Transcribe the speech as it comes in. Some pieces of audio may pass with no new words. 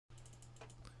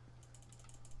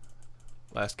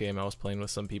Last game I was playing with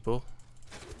some people.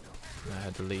 I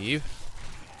had to leave.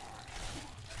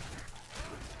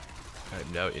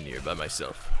 I'm now in here by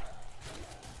myself.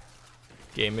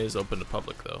 Game is open to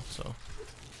public though, so.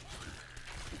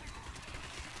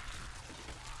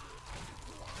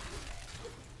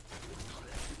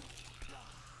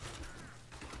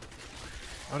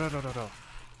 Oh, no.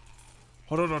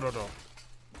 Hold on, no.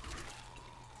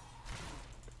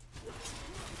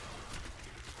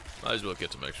 Might as well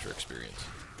get some extra experience.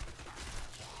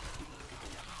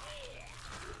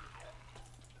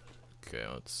 Okay,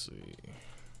 let's see.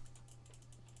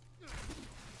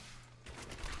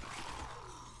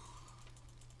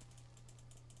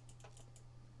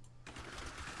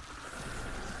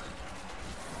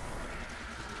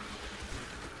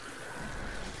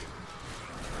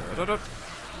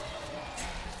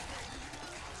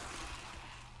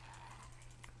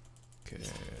 Okay,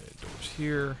 doors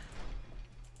here.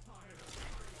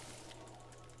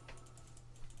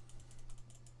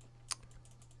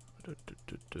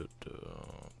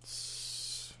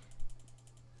 Let's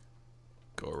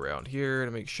go around here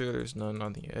to make sure there's none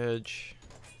on the edge.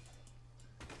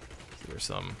 There are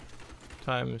some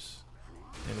times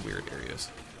in weird areas.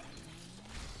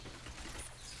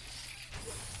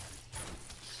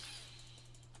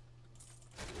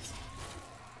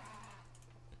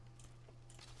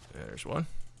 There's one.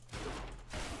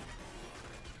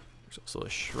 There's also a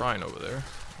shrine over there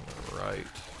on the right.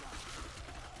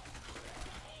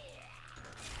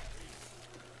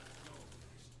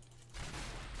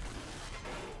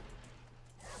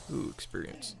 Ooh,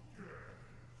 experience.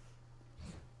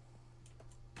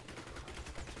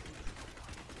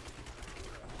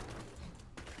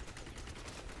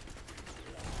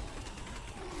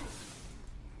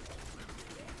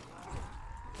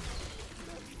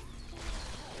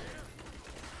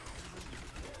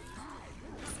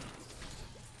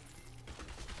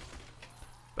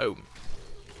 Boom.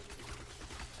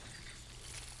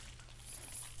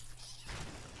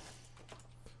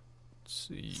 Let's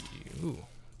see. Ooh,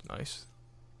 nice.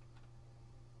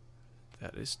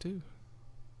 That is too.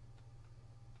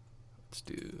 Let's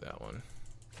do that one.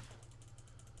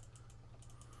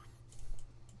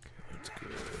 Okay, that's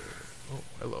good. Oh,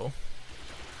 hello.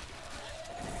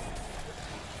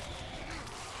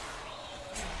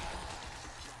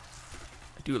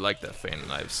 I do like that fan and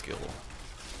knife skill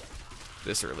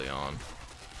this early on.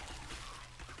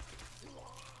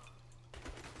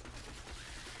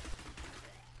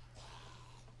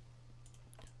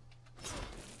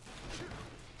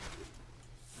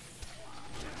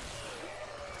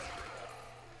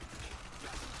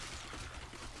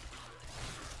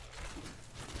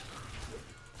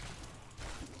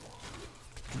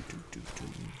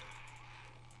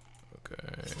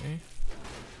 Okay.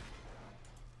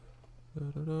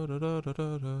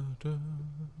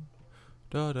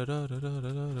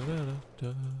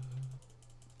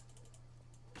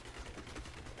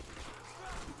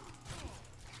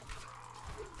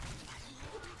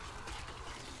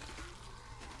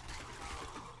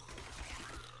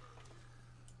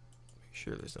 Make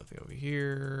sure there's nothing over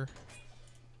here.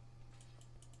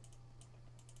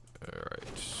 Alright.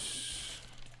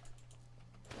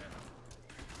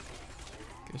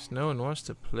 Guess no one wants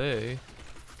to play.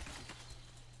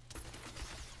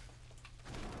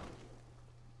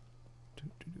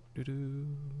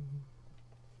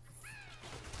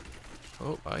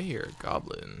 Oh, I hear a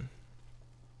goblin.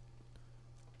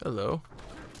 Hello.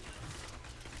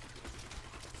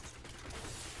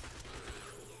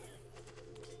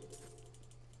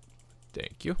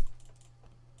 Thank you.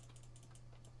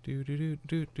 Do do do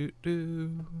do do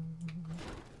do.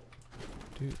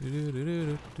 Do do do do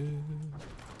do do.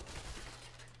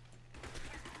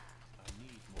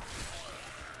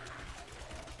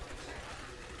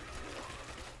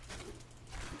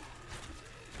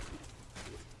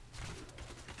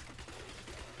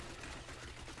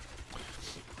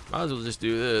 Might as well just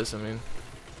do this. I mean,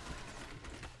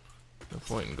 no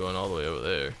point in going all the way over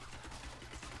there.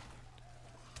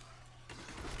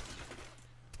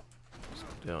 So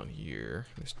down here,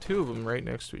 there's two of them right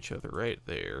next to each other, right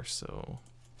there. So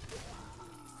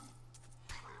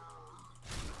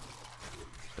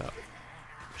stop.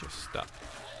 Just stop.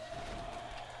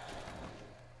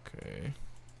 Okay.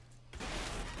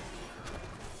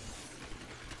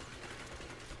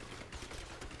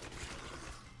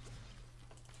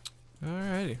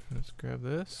 Alrighty, let's grab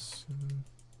this.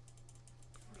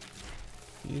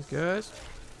 These guys.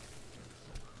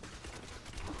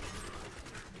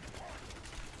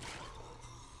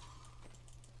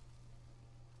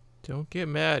 Don't get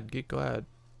mad, get glad.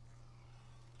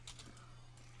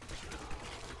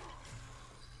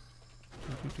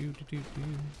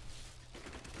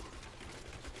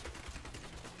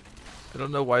 I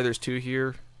don't know why there's 2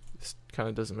 here. This kind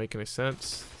of doesn't make any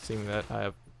sense, seeing that I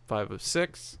have 5 of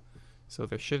 6. So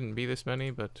there shouldn't be this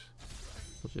many, but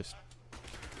we'll just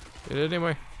get it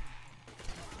anyway.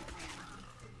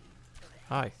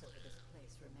 Hi.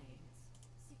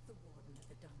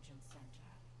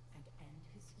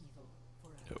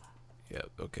 Oh, yeah,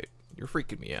 okay. You're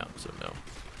freaking me out, so no.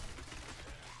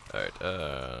 Alright,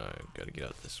 gotta get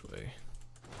out this way.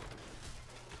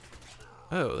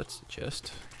 Oh, that's the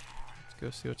chest. Let's go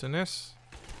see what's in this.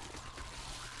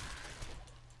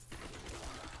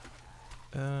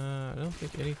 I don't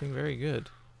think anything very good.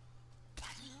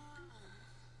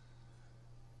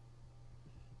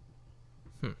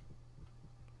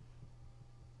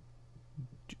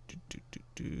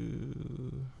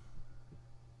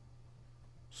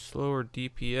 Slower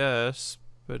DPS,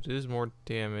 but it is more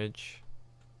damage.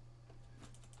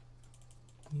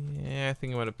 Yeah, I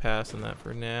think I'm gonna pass on that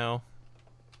for now.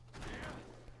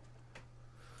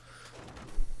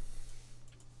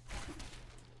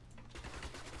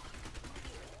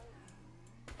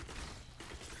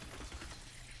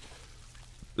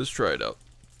 Let's try it out.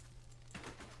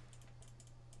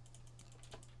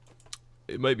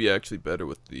 It might be actually better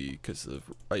with the, because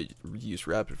I use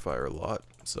rapid fire a lot,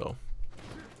 so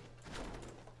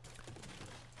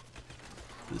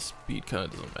the speed kind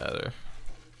of doesn't matter.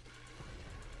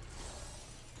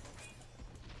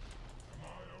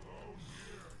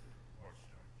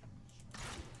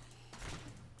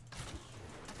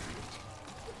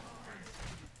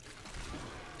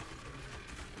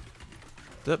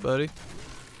 What's up, buddy?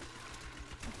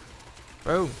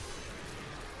 Bro.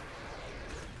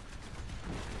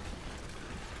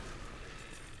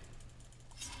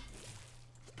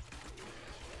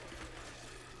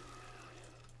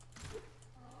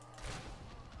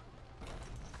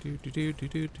 Do do do do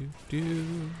do do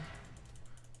do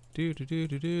do do do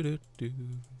do do do.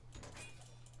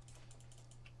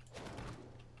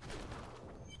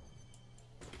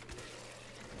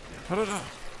 Ha-da-da.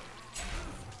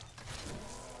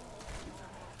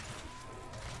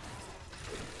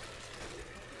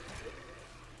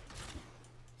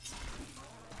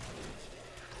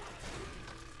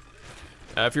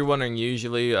 If you're wondering,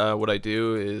 usually what I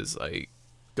do is I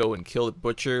go and kill the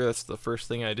butcher. That's the first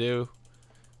thing I do.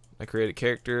 I create a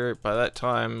character. By that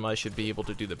time, I should be able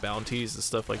to do the bounties and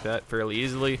stuff like that fairly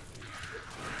easily.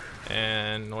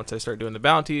 And once I start doing the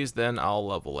bounties, then I'll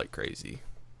level like crazy.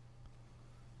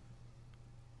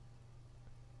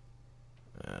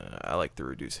 I like the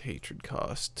reduce hatred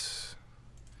cost.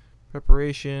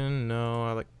 Preparation, no,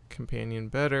 I like companion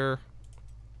better.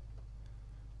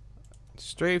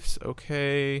 Strafes,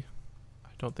 okay. I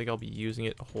don't think I'll be using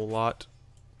it a whole lot.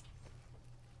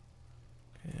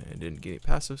 And I didn't get any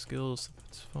passive skills, so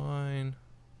that's fine.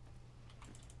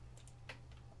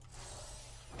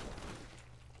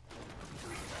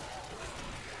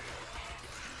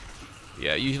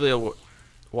 Yeah, usually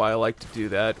why I like to do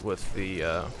that with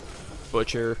the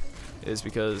butcher is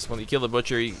because when you kill the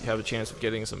butcher, you have a chance of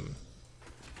getting some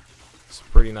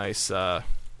pretty nice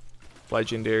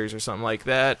legendaries or something like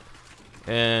that.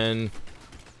 And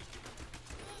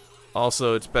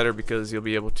also it's better because you'll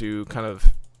be able to kind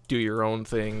of do your own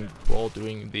thing while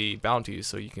doing the bounties,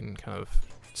 so you can kind of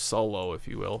solo, if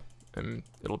you will, and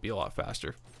it'll be a lot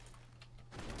faster.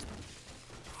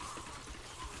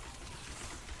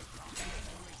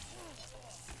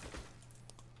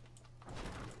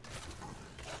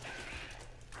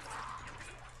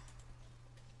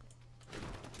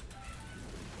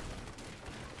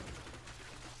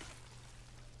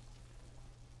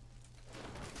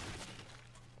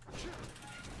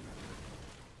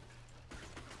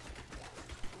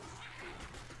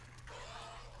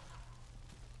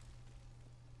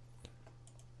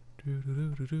 Do,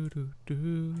 do, do, do, do,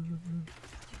 do.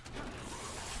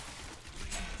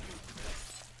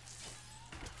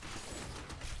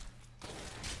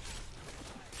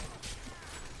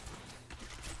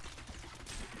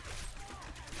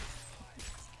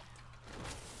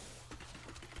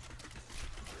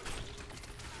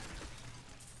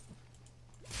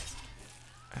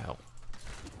 Ow.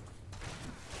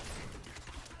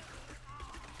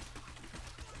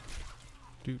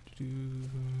 Do, do, do.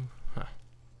 Huh.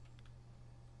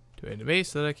 To a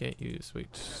base that I can't use. Wait.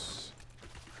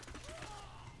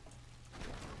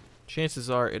 Chances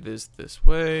are it is this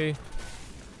way.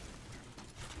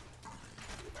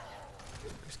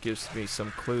 This gives me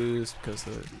some clues because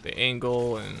of the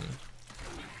angle and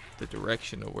the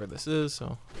direction of where this is.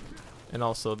 So, and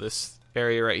also this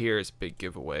area right here is a big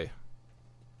giveaway.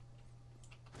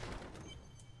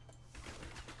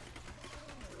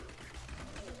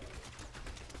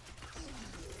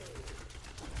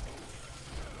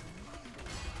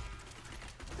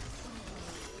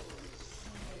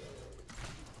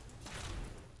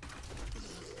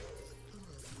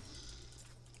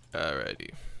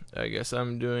 Alrighty. I guess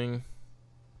I'm doing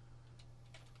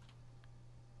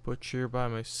butcher by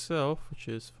myself, which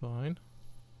is fine.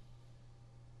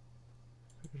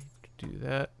 Do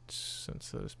that since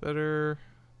that is better.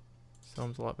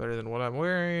 Sounds a lot better than what I'm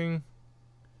wearing.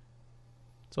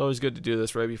 It's always good to do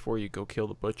this right before you go kill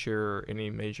the butcher or any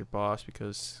major boss,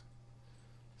 because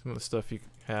some of the stuff you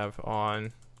have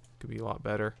on could be a lot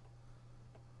better.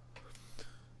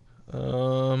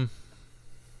 I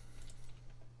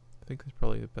think that's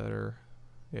probably the better.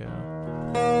 Yeah.